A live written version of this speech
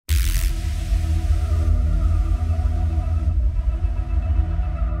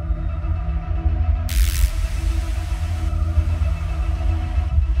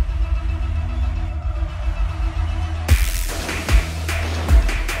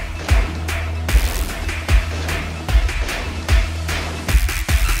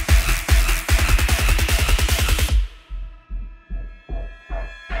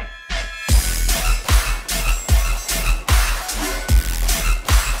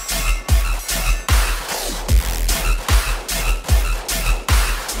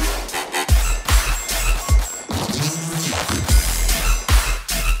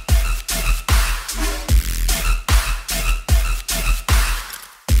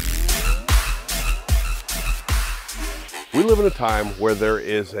We live in a time where there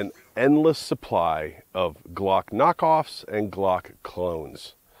is an endless supply of Glock knockoffs and Glock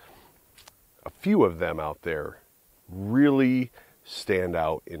clones. A few of them out there really stand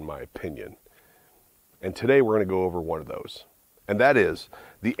out in my opinion. And today we're going to go over one of those. And that is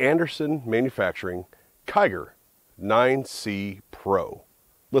the Anderson Manufacturing Kiger 9C Pro.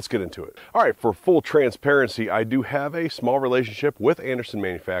 Let's get into it. All right, for full transparency, I do have a small relationship with Anderson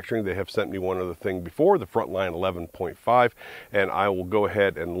Manufacturing. They have sent me one other thing before, the Frontline 11.5, and I will go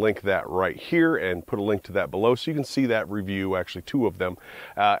ahead and link that right here and put a link to that below so you can see that review, actually two of them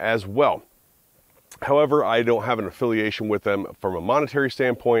as well. However, I don't have an affiliation with them from a monetary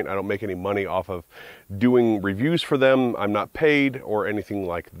standpoint. I don't make any money off of doing reviews for them. I'm not paid or anything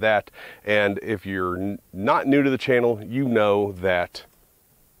like that. And if you're not new to the channel, you know that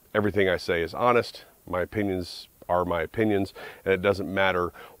everything I say is honest. My opinions are my opinions, and it doesn't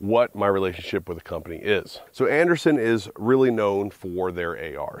matter what my relationship with the company is. So Anderson is really known for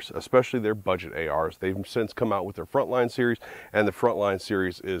their ARs, especially their budget ARs. They've since come out with their Frontline series, and the Frontline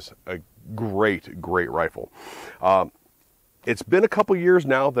series is a great rifle. It's been a couple years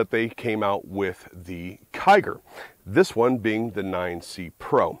now that they came out with the Kiger, this one being the 9C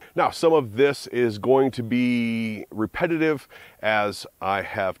Pro. Now, some of this is going to be repetitive as I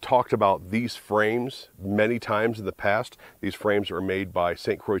have talked about these frames many times in the past. These frames are made by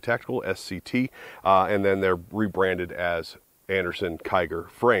St. Croix Tactical, SCT, and then they're rebranded as Anderson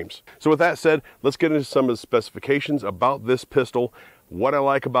Kiger frames. So with that said, let's get into some of the specifications about this pistol, what I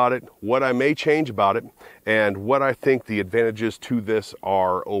like about it, what I may change about it, and what I think the advantages to this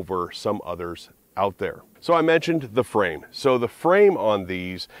are over some others out there. So I mentioned the frame. So the frame on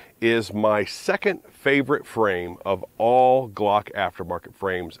these is my second favorite frame of all Glock aftermarket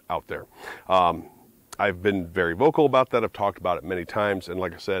frames out there. I've been very vocal about that. I've talked about it many times. And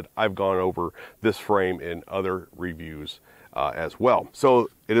like I said, I've gone over this frame in other reviews as well. So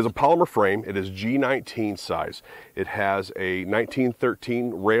it is a polymer frame. It is G19 size. It has a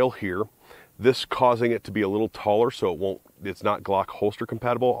 1913 rail here, this causing it to be a little taller so it's not Glock holster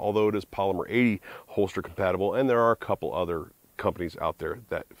compatible, although it is polymer 80 holster compatible, and there are a couple other companies out there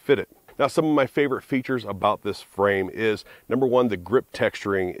that fit it. Now, some of my favorite features about this frame is, number one, the grip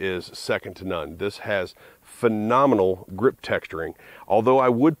texturing is second to none. This has phenomenal grip texturing. Although I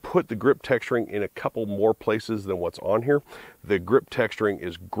would put the grip texturing in a couple more places than what's on here, the grip texturing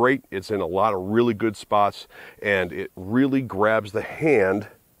is great. It's in a lot of really good spots, and it really grabs the hand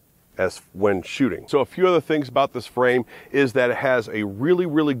as when shooting. So a few other things about this frame is that it has a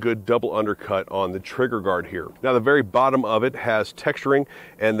really good double undercut on the trigger guard here. Now the very bottom of it has texturing,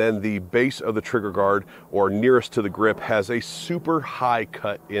 and then the base of the trigger guard, or nearest to the grip, has a super high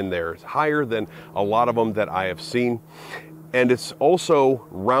cut in there. It's higher than a lot of them that I have seen. And it's also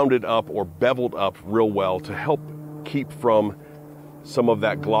rounded up or beveled up real well to help keep from some of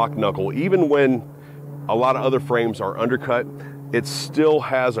that Glock knuckle. Even when a lot of other frames are undercut, it still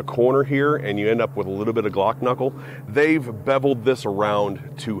has a corner here and you end up with a little bit of Glock knuckle. They've beveled this around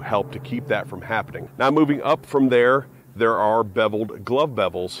to help to keep that from happening. Now moving up from there, there are beveled glove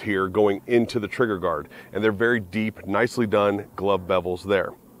bevels here going into the trigger guard, and they're very deep, nicely done glove bevels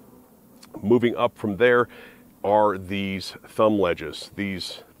there. Moving up from there are these thumb ledges,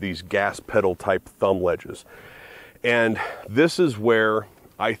 these gas pedal type thumb ledges. And this is where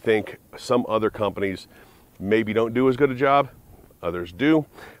I think some other companies maybe don't do as good a job. Others do,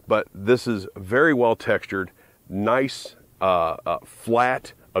 but this is very well textured, nice,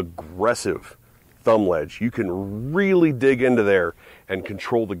 flat, aggressive thumb ledge. You can really dig into there and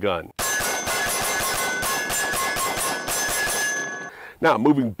control the gun. Now,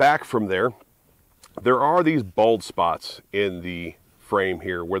 moving back from there, there are these bald spots in the frame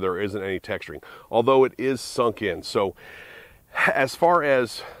here where there isn't any texturing, although it is sunk in. So as far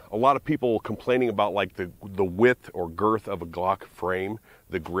as a lot of people complaining about like the width or girth of a Glock frame,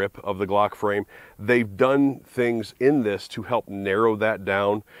 the grip of the Glock frame, they've done things in this to help narrow that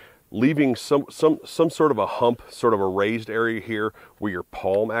down, leaving some sort of a hump, sort of a raised area here where your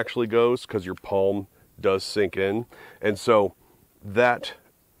palm actually goes, because your palm does sink in. And so that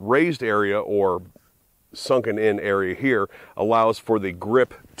raised area or sunken in area here allows for the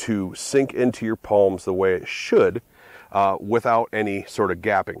grip to sink into your palms the way it should, without any sort of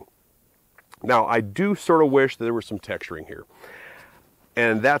gapping. Now, I do sort of wish that there was some texturing here.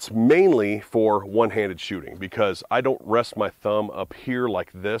 And that's mainly for one-handed shooting, because I don't rest my thumb up here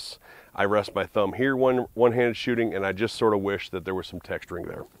like this. I rest my thumb here one-handed shooting, and I just sort of wish that there was some texturing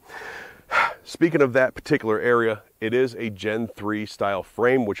there. Speaking of that particular area, it is a Gen 3 style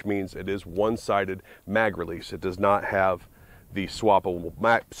frame, which means it is one-sided mag release. It does not have the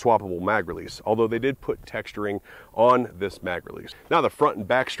swappable mag release, although they did put texturing on this mag release. Now the front and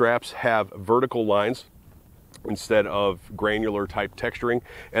back straps have vertical lines instead of granular type texturing,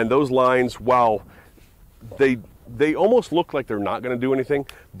 and those lines, while they almost look like they're not going to do anything,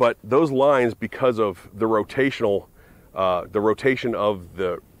 but those lines, because of the rotation of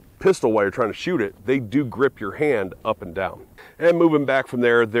the pistol while you're trying to shoot it, they do grip your hand up and down. And moving back from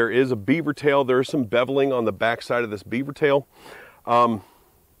there, there is a beaver tail. There is some beveling on the back side of this beaver tail, and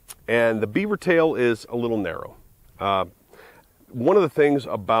the beaver tail is a little narrow. One of the things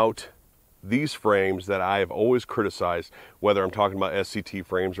about these frames that I have always criticized, whether I'm talking about SCT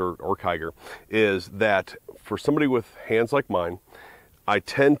frames or Kiger, is that for somebody with hands like mine, I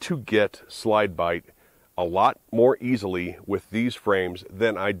tend to get slide bite a lot more easily with these frames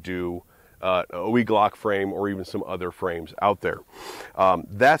than I do OE Glock frame or even some other frames out there.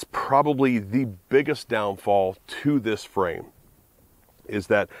 That's probably the biggest downfall to this frame, is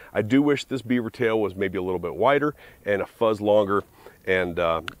that I do wish this beaver tail was maybe a little bit wider and a fuzz longer, and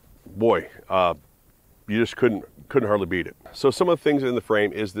boy, you just couldn't hardly beat it. So some of the things in the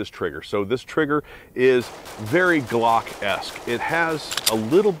frame is this trigger. So this trigger is very Glock-esque. It has a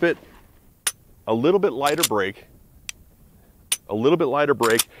little bit lighter break,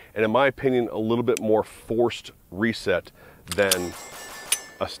 and in my opinion, a little bit more forced reset than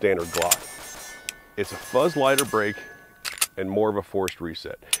a standard Glock. It's a fuzz lighter break and more of a forced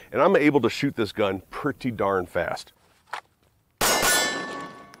reset. And I'm able to shoot this gun pretty darn fast.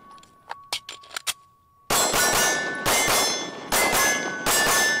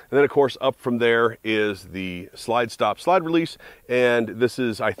 And then of course up from there is the slide stop slide release, and this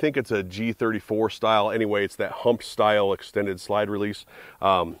is, I think it's a G34 style. Anyway, it's that humped style extended slide release.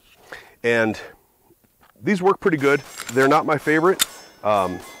 And these work pretty good. They're not my favorite.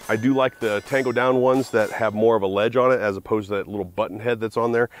 I do like the Tango Down ones that have more of a ledge on it as opposed to that little button head that's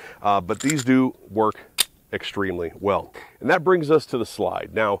on there. But these do work extremely well. And that brings us to the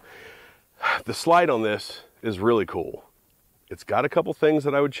slide. Now, the slide on this is really cool. It's got a couple things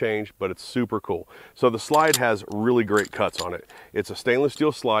that I would change, but it's super cool. So the slide has really great cuts on it. It's a stainless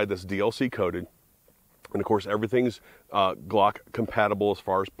steel slide that's DLC coated. And of course, everything's Glock compatible as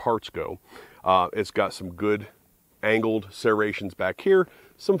far as parts go. It's got some good angled serrations back here,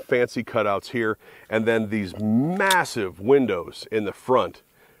 some fancy cutouts here, and then these massive windows in the front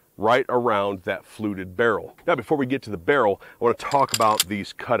right around that fluted barrel. Now, before we get to the barrel, I want to talk about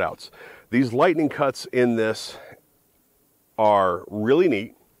these cutouts. These lightning cuts in this are really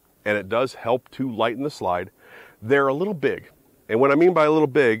neat, and it does help to lighten the slide. They're a little big, and what I mean by a little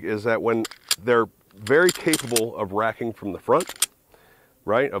big is that when they're very capable of racking from the front,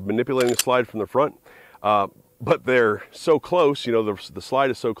 right, of manipulating the slide from the front, but they're so close, you know, the slide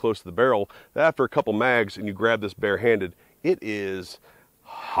is so close to the barrel that after a couple mags and you grab this barehanded, it is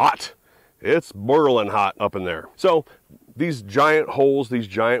hot. It's boiling hot up in there. So these giant holes, these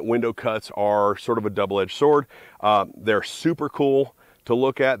giant window cuts are sort of a double-edged sword. They're super cool to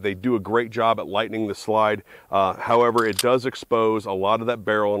look at. They do a great job at lightening the slide. However, it does expose a lot of that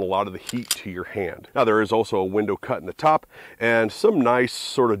barrel and a lot of the heat to your hand. Now, there is also a window cut in the top and some nice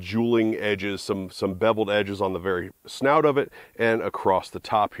sort of jeweling edges, some beveled edges on the very snout of it and across the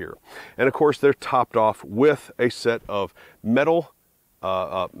top here. And of course, they're topped off with a set of metal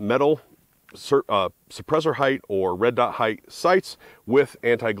suppressor height or red dot height sights with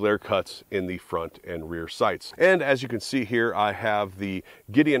anti-glare cuts in the front and rear sights. And as you can see here, I have the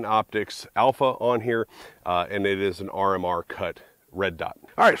Gideon Optics Alpha on here, and it is an RMR cut red dot.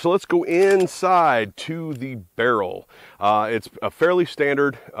 All right, so let's go inside to the barrel. It's a fairly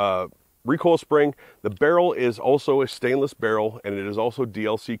standard recoil spring. The barrel is also a stainless barrel, and it is also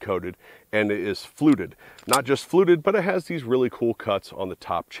DLC coated, and it is fluted. Not just fluted, but it has these really cool cuts on the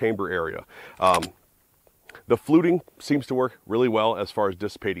top chamber area. The fluting seems to work really well as far as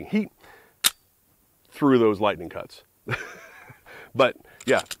dissipating heat through those lightning cuts. But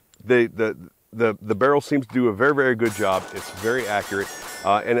yeah, the barrel seems to do a very, very good job. It's very accurate,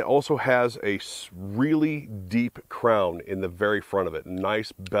 and it also has a really deep crown in the very front of it.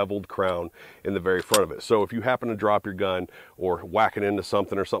 Nice beveled crown in the very front of it. So if you happen to drop your gun or whack it into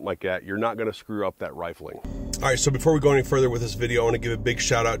something or something like that, you're not going to screw up that rifling. All right, so before we go any further with this video, I want to give a big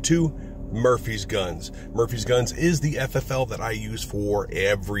shout out to Murphy's Guns. Murphy's Guns is the FFL that I use for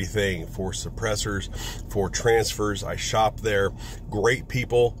everything, for suppressors, for transfers. I shop there. Great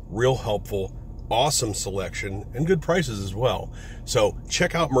people, real helpful, awesome selection, and good prices as well. So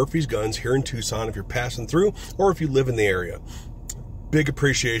check out Murphy's Guns here in Tucson if you're passing through or if you live in the area. Big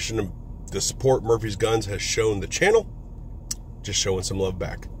appreciation of the support Murphy's Guns has shown the channel. Just showing some love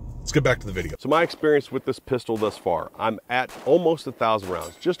back. Let's get back to the video. So my experience with this pistol thus far, I'm at almost 1,000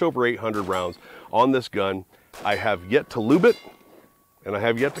 rounds, just over 800 rounds on this gun. I have yet to lube it, and I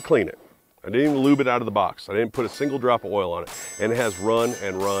have yet to clean it. I didn't even lube it out of the box. I didn't put a single drop of oil on it. And it has run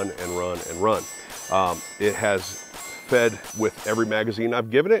and run and run and run. It has fed with every magazine I've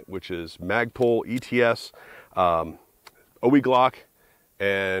given it, which is Magpul, ETS, OE Glock,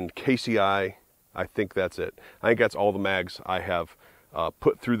 and KCI. I think that's it. I think that's all the mags I have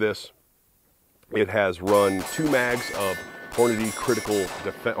put through this. It has run 2 mags of Hornady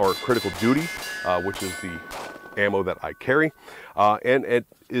Critical Duty, which is the ammo that I carry. And it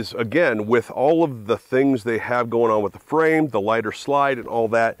is, again, with all of the things they have going on with the frame, the lighter slide and all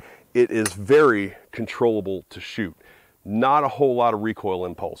that, it is very controllable to shoot. Not a whole lot of recoil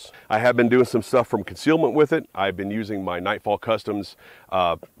impulse. I have been doing some stuff from concealment with it. I've been using my Nightfall Customs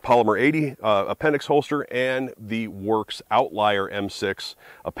Polymer 80 appendix holster and the Works Outlier M6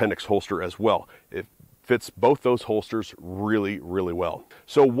 appendix holster as well. It fits both those holsters really, really well.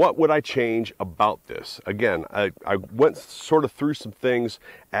 So what would I change about this? Again, I went sort of through some things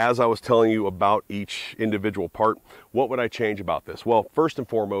as I was telling you about each individual part. What would I change about this? Well, first and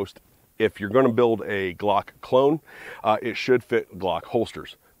foremost, if you're going to build a Glock clone, it should fit Glock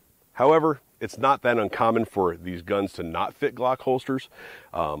holsters. However, it's not that uncommon for these guns to not fit Glock holsters.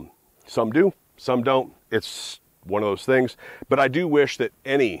 Some do, some don't. It's one of those things. But I do wish that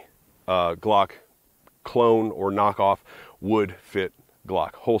any Glock clone or knockoff would fit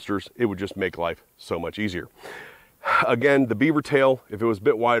Glock holsters. It would just make life so much easier. Again, the beaver tail, if it was a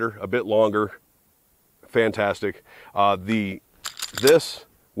bit wider, a bit longer, fantastic. This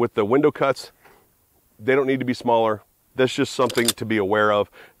with the window cuts, they don't need to be smaller. That's just something to be aware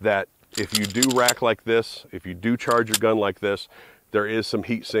of, that if you do rack like this, if you do charge your gun like this, there is some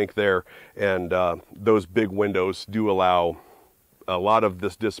heat sink there, and those big windows do allow a lot of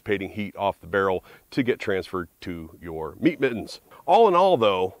this dissipating heat off the barrel to get transferred to your meat mittens. All in all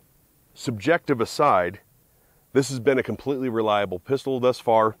though, subjective aside, this has been a completely reliable pistol thus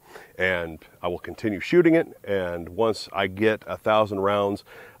far, and I will continue shooting it. And once I get 1,000 rounds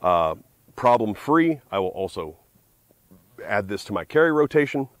problem-free, I will also add this to my carry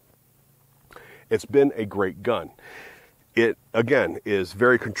rotation. It's been a great gun. It, again, is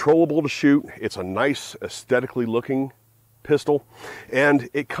very controllable to shoot. It's a nice, aesthetically looking pistol, and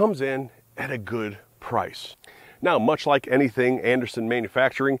it comes in at a good price. Now, much like anything Anderson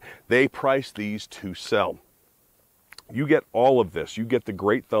Manufacturing, they price these to sell. You get all of this. You get the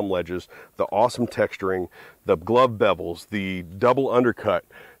great thumb ledges, the awesome texturing, the glove bevels, the double undercut,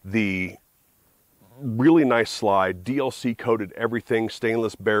 the really nice slide, DLC coated everything,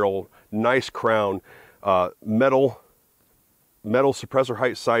 stainless barrel, nice crown, metal suppressor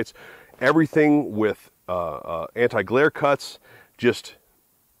height sights, everything with anti-glare cuts. Just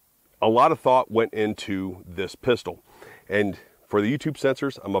a lot of thought went into this pistol. And for the YouTube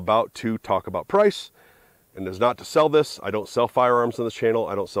censors, I'm about to talk about price. And it's not to sell this. I don't sell firearms on this channel.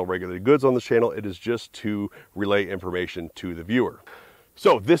 I don't sell regular goods on this channel. It is just to relay information to the viewer.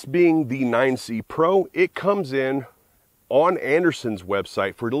 So this being the 9C Pro, it comes in on Anderson's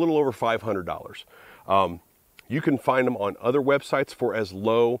website for a little over $500. You can find them on other websites for as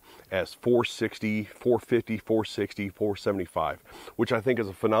low as $460, $450, $460, $475, which I think is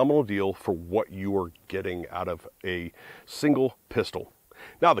a phenomenal deal for what you are getting out of a single pistol.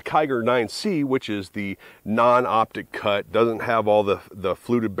 Now the Kiger 9C, which is the non-optic cut, doesn't have all the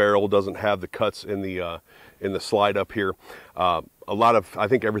fluted barrel, doesn't have the cuts in the slide up here. A lot of, I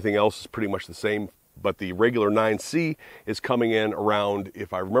think everything else is pretty much the same, but the regular 9C is coming in around,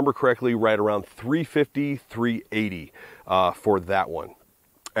 if I remember correctly, right around $350, $380 for that one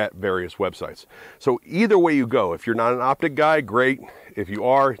at various websites. So either way you go, if you're not an optic guy, great. If you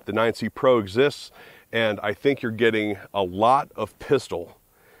are, the 9C Pro exists. And I think you're getting a lot of pistol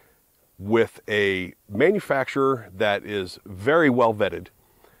with a manufacturer that is very well vetted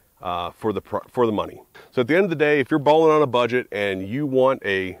for the money. So at the end of the day, if you're balling on a budget and you want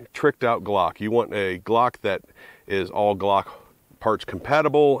a tricked out Glock, you want a Glock that is all Glock parts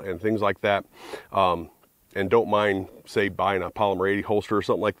compatible and things like that, and don't mind, say, buying a Polymer 80 holster or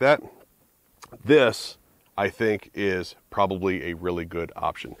something like that, this, I think, is probably a really good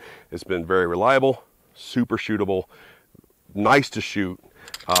option. It's been very reliable, super shootable, nice to shoot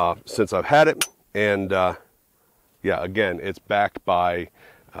since I've had it, and yeah, again, it's backed by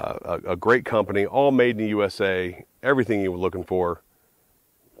a great company, all made in the USA, everything you were looking for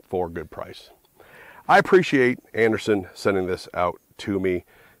a good price. I appreciate Anderson sending this out to me.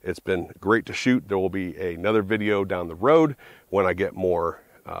 It's been great to shoot. There will be another video down the road when I get more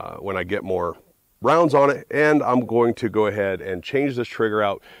rounds on it, and I'm going to go ahead and change this trigger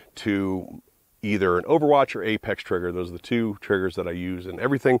out to either an Overwatch or Apex trigger. Those are the two triggers that I use in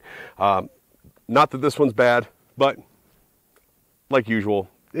everything. Not that this one's bad, but like usual,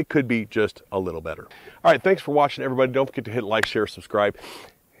 it could be just a little better. All right, thanks for watching, everybody. Don't forget to hit like, share, subscribe.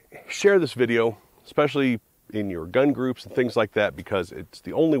 Share this video, especially in your gun groups and things like that, because it's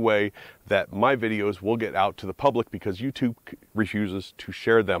the only way that my videos will get out to the public, because YouTube refuses to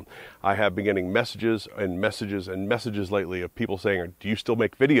share them. I have been getting messages and messages and messages lately of people saying, do you still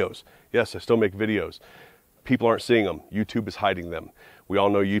make videos? Yes, I still make videos. People aren't seeing them. YouTube is hiding them. We all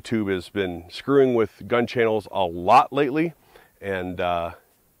know YouTube has been screwing with gun channels a lot lately, and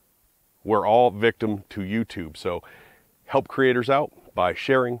we're all victim to YouTube. So help creators out by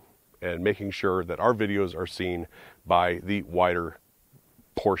sharing and making sure that our videos are seen by the wider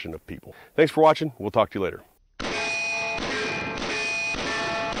portion of people. Thanks for watching. We'll talk to you later.